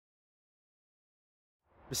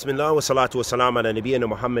Bismillah wa salatu wa salam ala nabiyyina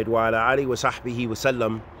Muhammad wa ala alihi wa sahbihi wa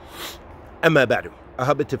sallam. Amma ba'du.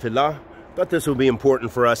 Ahabati fillah. Thought this would be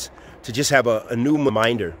important for us to just have a new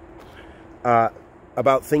reminder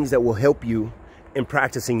about things that will help you in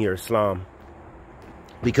practicing your Islam.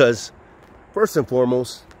 Because first and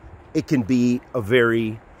foremost, it can be a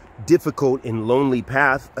very difficult and lonely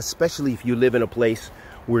path, especially if you live in a place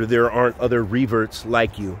where there aren't other reverts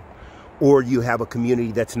like you, or you have a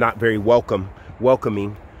community that's not very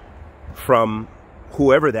welcoming from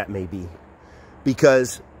whoever that may be,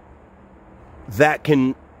 because that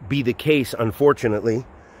can be the case, unfortunately.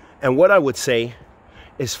 And what I would say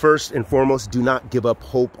is, first and foremost, do not give up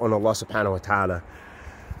hope on Allah subhanahu wa ta'ala.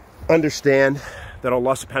 Understand that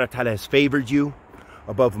Allah subhanahu wa ta'ala has favored you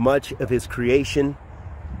above much of his creation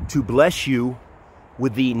to bless you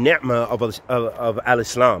with the ni'mah of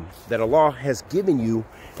Al-Islam, that Allah has given you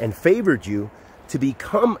and favored you to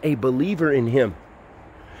become a believer in him.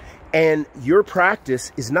 And your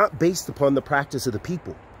practice is not based upon the practice of the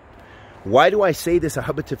people. Why do I say this,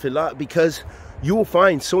 ahabati fillah? Because you will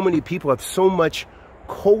find so many people have so much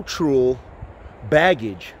cultural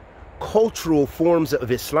baggage, cultural forms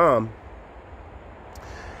of Islam,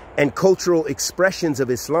 and cultural expressions of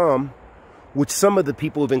Islam, which some of the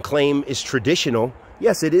people even claim is traditional.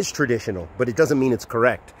 Yes, it is traditional, but it doesn't mean it's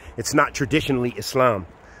correct. It's not traditionally Islam,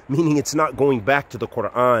 meaning it's not going back to the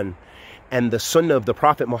Quran and the Sunnah of the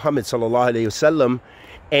Prophet Muhammad sallallahu alaihi wasallam,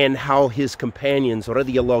 and how his companions,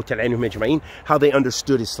 radiyallahu ta'ala anhum ajma'in, how they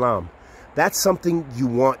understood Islam. That's something you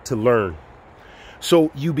want to learn.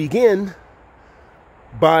 So you begin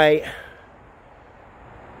by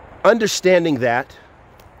understanding that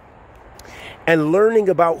and learning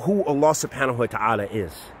about who Allah subhanahu wa ta'ala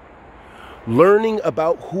is. Learning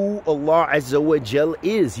about who Allah azza wa jal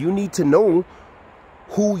is. You need to know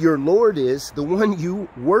who your Lord is, the one you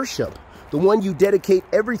worship, the one you dedicate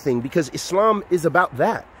everything, because Islam is about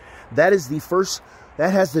that. That is the first,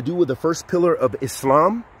 that has to do with the first pillar of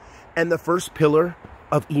Islam and the first pillar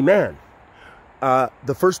of Iman.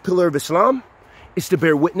 The first pillar of Islam is to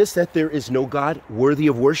bear witness that there is no God worthy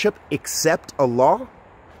of worship except Allah,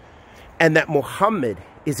 and that Muhammad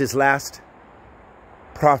is his last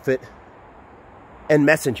prophet and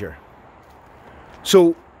messenger.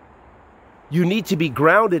 So you need to be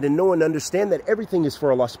grounded and know and understand that everything is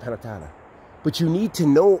for Allah subhanahu wa ta'ala. But you need to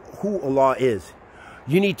know who Allah is.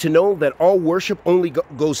 You need to know that all worship only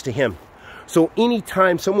goes to him. So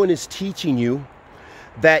anytime someone is teaching you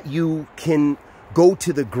that you can go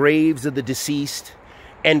to the graves of the deceased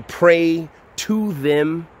and pray to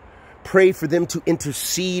them, pray for them to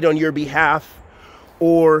intercede on your behalf,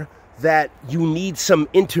 or that you need some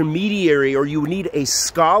intermediary or you need a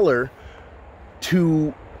scholar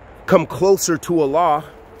to come closer to Allah,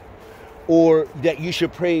 or that you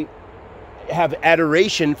should pray, have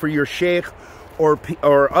adoration for your sheikh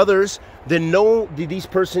or others, then know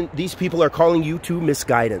these people are calling you to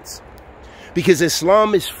misguidance. Because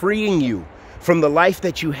Islam is freeing you from the life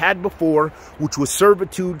that you had before, which was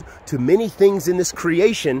servitude to many things in this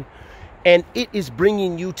creation, and it is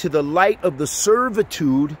bringing you to the light of the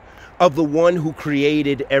servitude of the one who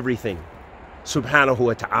created everything, subhanahu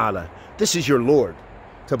wa ta'ala. This is your Lord,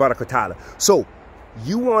 tabarak wa ta'ala. So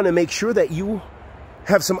you want to make sure that you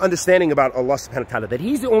have some understanding about Allah subhanahu wa ta'ala, that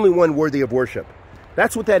he's the only one worthy of worship.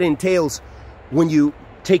 That's what that entails when you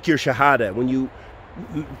take your shahada, when you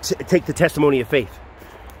take the testimony of faith.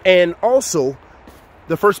 And also,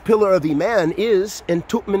 the first pillar of Iman is an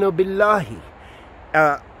tu'minu billahi.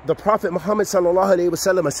 The Prophet Muhammad sallallahu alaihi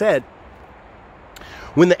wasallam said,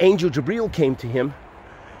 when the angel Jibreel came to him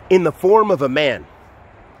in the form of a man,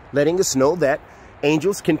 letting us know that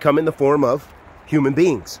angels can come in the form of human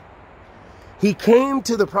beings. He came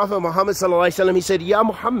to the Prophet Muhammad sallallahu alaihi wasallam. He said, Ya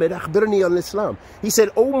Muhammad, akhbirni al-Islam. He said,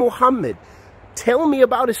 O Muhammad, tell me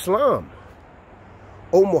about Islam.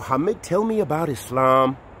 O Muhammad, tell me about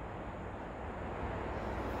Islam.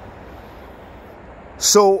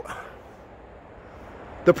 So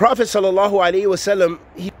the Prophet sallallahu alaihi wasallam,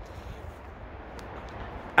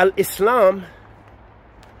 al-Islam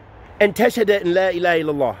an tashhada an la ilaha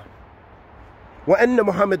illallah wa anna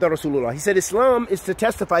Muhammadan Rasulullah. He said Islam is to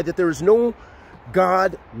testify that there is no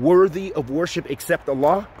God worthy of worship except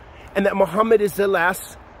Allah, and that Muhammad is the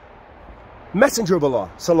last messenger of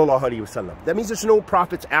Allah sallallahu alaihi wasallam. That means there's no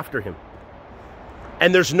prophets after him,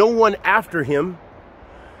 and there's no one after him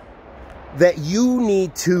that you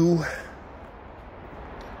need to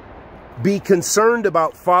be concerned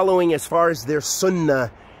about following as far as their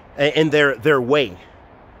sunnah and their way.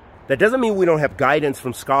 That doesn't mean we don't have guidance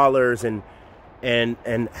from scholars and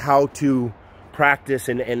how to practice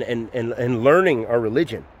and learning our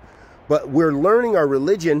religion. but we're learning our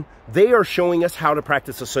religion. They are showing us how to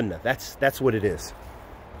practice the sunnah. That's what it is.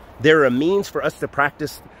 They're a means for us to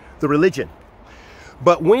practice the religion.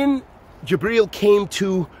 But when Jibreel came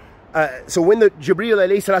to, when the Jibreel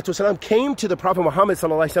alayhi salatu wasalam came to the Prophet Muhammad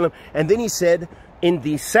sallallahu alaihi wasallam, and then he said, in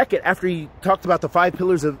the second, after he talked about the 5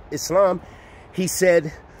 pillars of Islam, he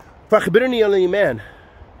said, فَأَخْبِرْنِي عَنِ الْإِيمَانِ,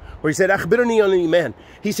 or he said, أَخْبِرْنِي عَنِ الْإِيمَانِ.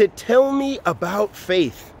 He said, tell me about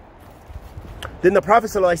faith. Then the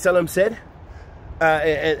Prophet sallallahu alaihi wasallam said,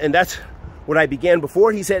 and that's what I began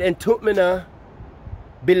before, he said, and tu'mina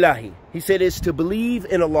billahi. He said, is to believe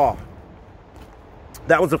in Allah.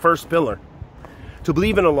 That was the first pillar, to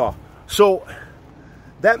believe in Allah. So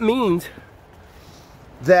that means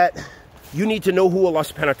that you need to know who Allah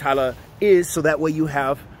subhanahu wa ta'ala is, so that way you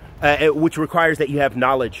have, which requires that you have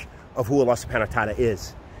knowledge of who Allah subhanahu wa ta'ala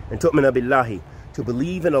is. And tu'mina billahi, to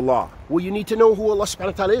believe in Allah. Well, you need to know who Allah subhanahu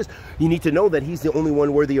wa ta'ala is. You need to know that He's the only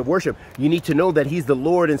one worthy of worship. You need to know that He's the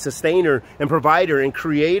Lord and sustainer and provider and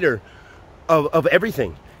creator of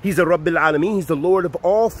everything. He's the Rabbil Alameen. He's the Lord of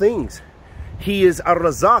all things. He is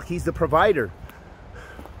Ar-Razaq. He's the provider.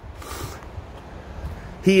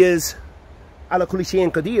 He is Ala kulli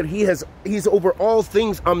shay'in qadir. He's over all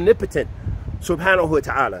things omnipotent, subhanahu wa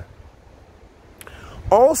ta'ala.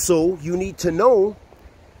 Also, you need to know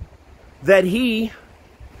that He,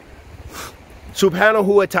 subhanahu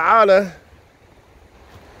wa ta'ala,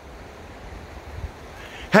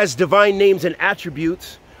 has divine names and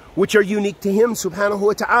attributes which are unique to Him, subhanahu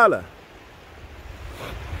wa ta'ala.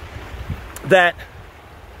 That,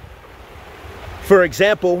 for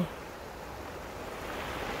example,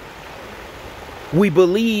 we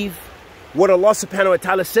believe what Allah subhanahu wa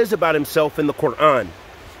ta'ala says about Himself in the Quran,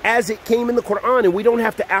 as it came in the Quran, and we don't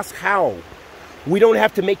have to ask how. We don't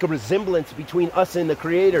have to make a resemblance between us and the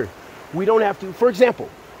Creator. We don't have to. For example,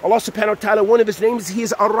 Allah subhanahu wa ta'ala, one of His names, He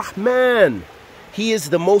is Ar-Rahman. He is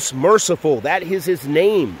the most merciful. That is His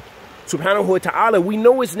name, subhanahu wa ta'ala. We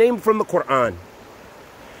know His name from the Quran.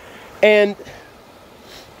 And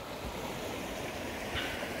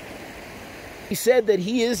He said that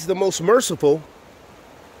He is the most merciful.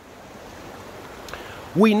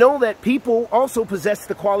 We know that people also possess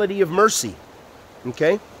the quality of mercy.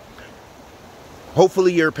 Okay?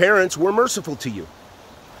 Hopefully your parents were merciful to you.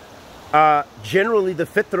 Generally the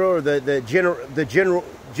fitra, or the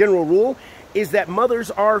general rule is that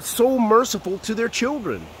mothers are so merciful to their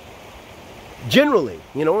children. Generally,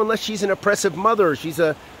 you know, unless she's an oppressive mother, she's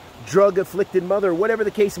a drug-afflicted mother, whatever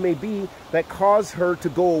the case may be, that caused her to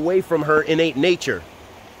go away from her innate nature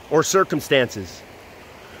or circumstances.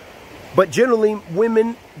 But generally,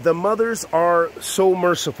 women, the mothers are so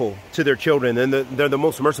merciful to their children, and they're the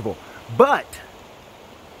most merciful. But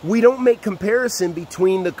we don't make comparison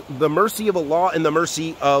between the mercy of Allah and the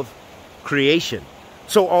mercy of creation.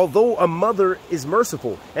 So although a mother is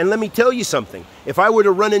merciful, and let me tell you something, if I were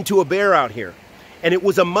to run into a bear out here, and it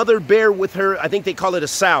was a mother bear with her, I think they call it a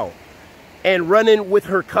sow, and running with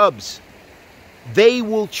her cubs, they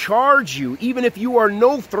will charge you, even if you are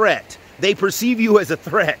no threat. They perceive you as a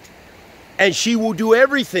threat. And she will do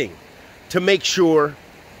everything to make sure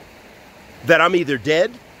that I'm either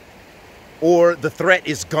dead or the threat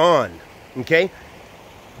is gone. Okay?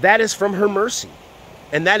 That is from her mercy.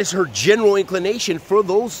 And that is her general inclination for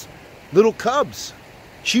those little cubs.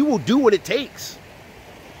 She will do what it takes.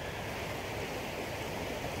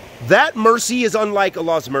 That mercy is unlike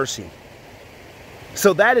Allah's mercy.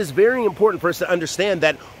 So that is very important for us to understand,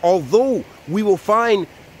 that although we will find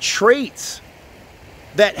traits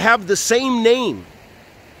that have the same name,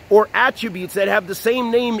 or attributes that have the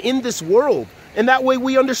same name in this world, and that way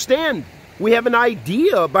we understand. We have an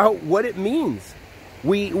idea about what it means.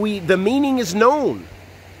 The meaning is known.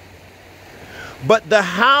 But the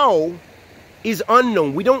how is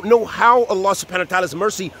unknown. We don't know how Allah subhanahu wa ta'ala's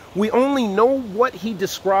mercy. We only know what He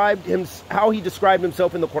described how He described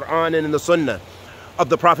Himself in the Quran and in the Sunnah of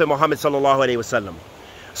the Prophet Muhammad sallallahu alaihi wasallam.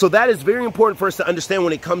 So that is very important for us to understand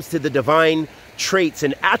when it comes to the divine traits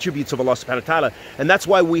and attributes of Allah subhanahu wa ta'ala. And that's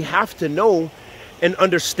why we have to know and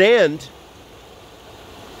understand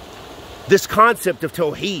this concept of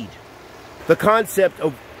Tawheed, the concept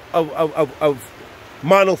of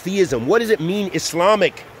monotheism. What does it mean,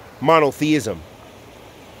 Islamic monotheism?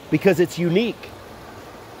 Because it's unique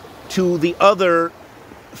to the other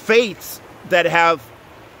faiths that have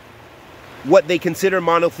what they consider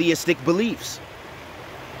monotheistic beliefs.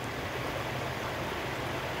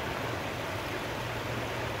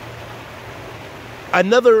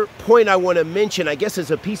 Another point I want to mention, I guess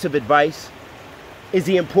as a piece of advice, is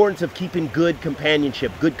the importance of keeping good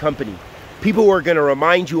companionship, good company. People who are going to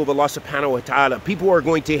remind you of Allah subhanahu wa ta'ala. People who are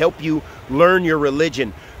going to help you learn your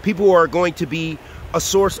religion. People who are going to be a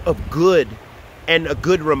source of good and a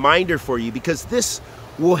good reminder for you, because this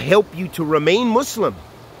will help you to remain Muslim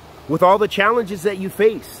with all the challenges that you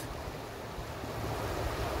face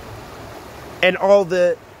and all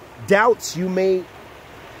the doubts you may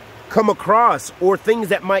come across or things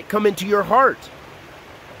that might come into your heart.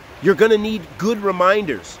 You're going to need good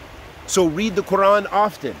reminders. So read the Quran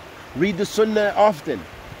often, read the Sunnah often,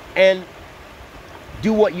 and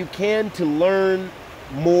do what you can to learn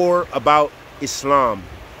more about Islam,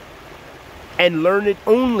 and learn it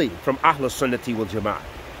only from Ahlul Sunnati wal Jama'ah.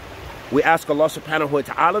 We ask Allah subhanahu wa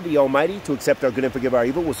ta'ala, the Almighty, to accept our good and forgive our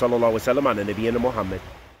evil. Wa sallallahu wa sallam ala nabiyyina Muhammad.